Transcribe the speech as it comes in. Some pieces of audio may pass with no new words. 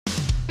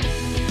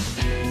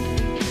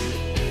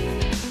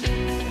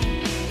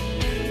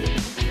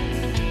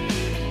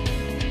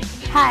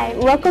Hi,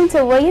 welcome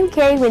to William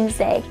Carey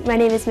Wednesday. My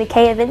name is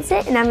Micaiah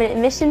Vincent and I'm an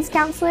admissions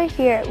counselor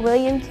here at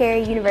William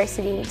Carey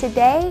University.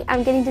 Today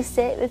I'm getting to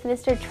sit with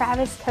Mr.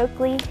 Travis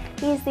Coakley.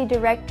 He is the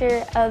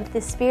director of the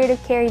Spirit of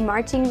Carey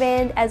Marching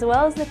Band as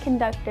well as the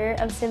conductor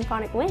of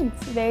Symphonic Winds.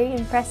 Very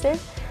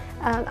impressive.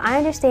 I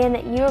understand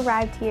that you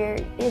arrived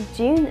here in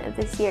June of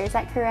this year, is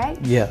that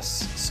correct?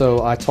 Yes,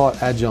 so I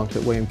taught adjunct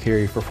at William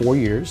Carey for 4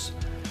 years.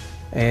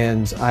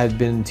 And I had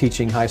been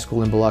teaching high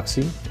school in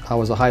Biloxi. I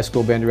was a high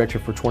school band director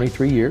for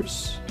 23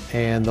 years,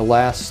 and the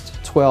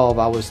last 12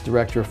 I was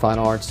director of fine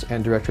arts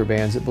and director of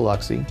bands at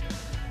Biloxi.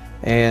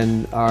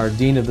 And our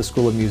dean of the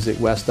School of Music,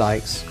 Wes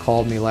Dykes,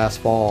 called me last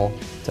fall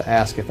to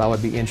ask if I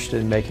would be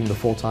interested in making the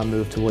full-time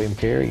move to William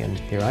Carey, and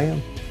here I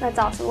am. That's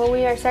awesome. Well,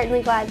 we are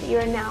certainly glad that you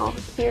are now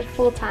here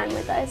full-time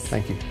with us.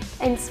 Thank you.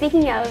 And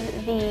speaking of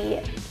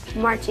the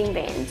marching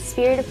band,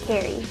 Spirit of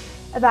Carey,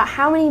 about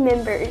how many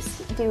members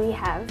do we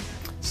have?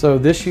 So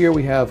this year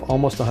we have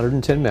almost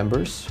 110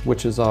 members,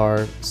 which is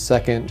our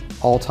second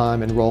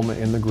all-time enrollment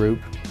in the group,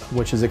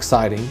 which is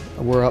exciting.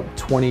 We're up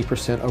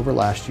 20% over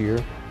last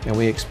year, and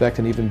we expect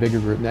an even bigger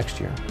group next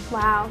year.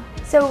 Wow.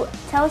 So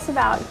tell us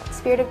about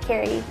Spirit of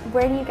Carey.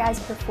 Where do you guys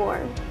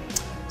perform?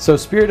 So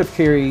Spirit of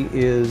Carey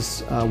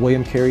is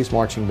William Carey's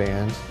marching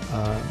band,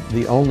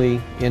 the only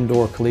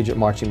indoor collegiate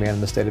marching band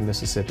in the state of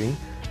Mississippi.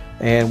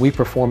 And we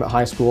perform at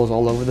high schools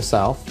all over the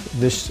South.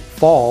 This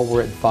fall,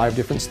 we're at 5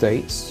 different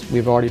states.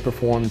 We've already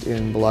performed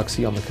in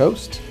Biloxi on the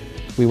coast.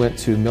 We went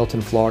to Milton,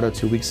 Florida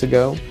 2 weeks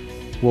ago.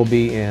 We'll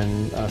be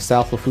in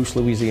South Lafourche,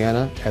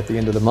 Louisiana at the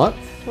end of the month.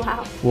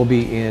 Wow. We'll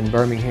be in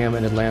Birmingham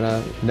and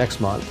Atlanta next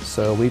month.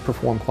 So we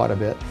perform quite a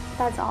bit.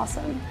 That's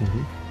awesome.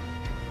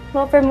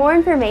 Well, for more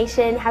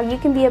information, how you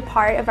can be a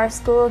part of our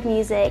School of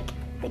Music,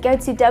 go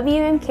to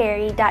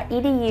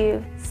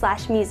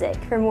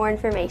wmcarey.edu/music for more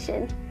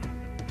information.